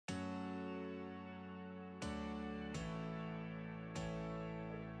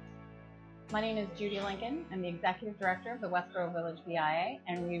My name is Judy Lincoln. I'm the Executive Director of the Westboro Village BIA,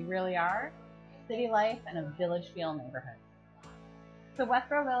 and we really are city life and a village feel neighborhood. So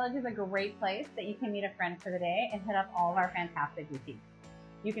Westboro Village is a great place that you can meet a friend for the day and hit up all of our fantastic boutiques.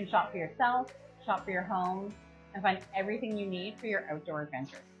 You can shop for yourself, shop for your home, and find everything you need for your outdoor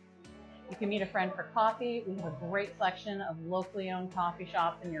adventures. You can meet a friend for coffee. We have a great selection of locally owned coffee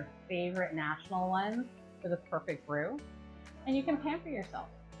shops and your favorite national ones for the perfect brew. And you can pamper yourself.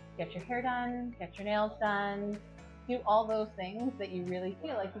 Get your hair done, get your nails done, do all those things that you really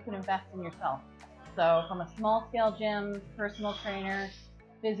feel like you can invest in yourself. So from a small scale gym, personal trainer,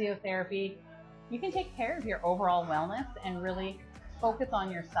 physiotherapy, you can take care of your overall wellness and really focus on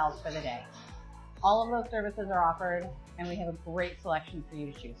yourself for the day. All of those services are offered, and we have a great selection for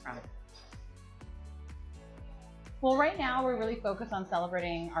you to choose from. Well, right now we're really focused on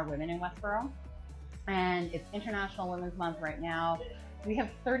celebrating our women in Westboro, and it's International Women's Month right now. We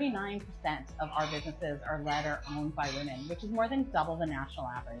have 39% of our businesses are led or owned by women, which is more than double the national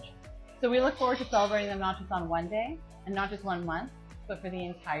average. So we look forward to celebrating them not just on one day and not just 1 month, but for the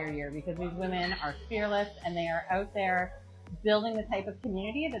entire year, because these women are fearless and they are out there building the type of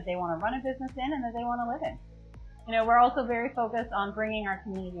community that they want to run a business in and that they want to live in. You know, we're also very focused on bringing our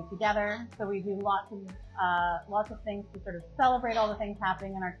community together. So we do lots of things to sort of celebrate all the things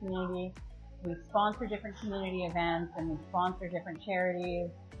happening in our community. We sponsor different community events and we sponsor different charities.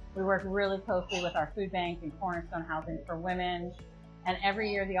 We work really closely with our food bank and Cornerstone Housing for Women. And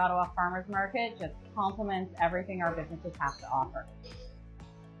every year the Ottawa Farmers Market just complements everything our businesses have to offer.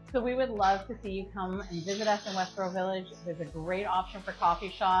 So we would love to see you come and visit us in Westboro Village. There's a great option for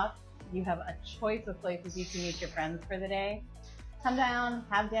coffee shops. You have a choice of places you can meet your friends for the day. Come down,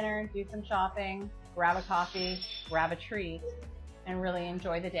 have dinner, do some shopping, grab a coffee, grab a treat, and really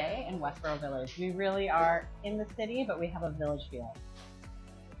enjoy the day in Westboro Village. We really are in the city, but we have a village feel.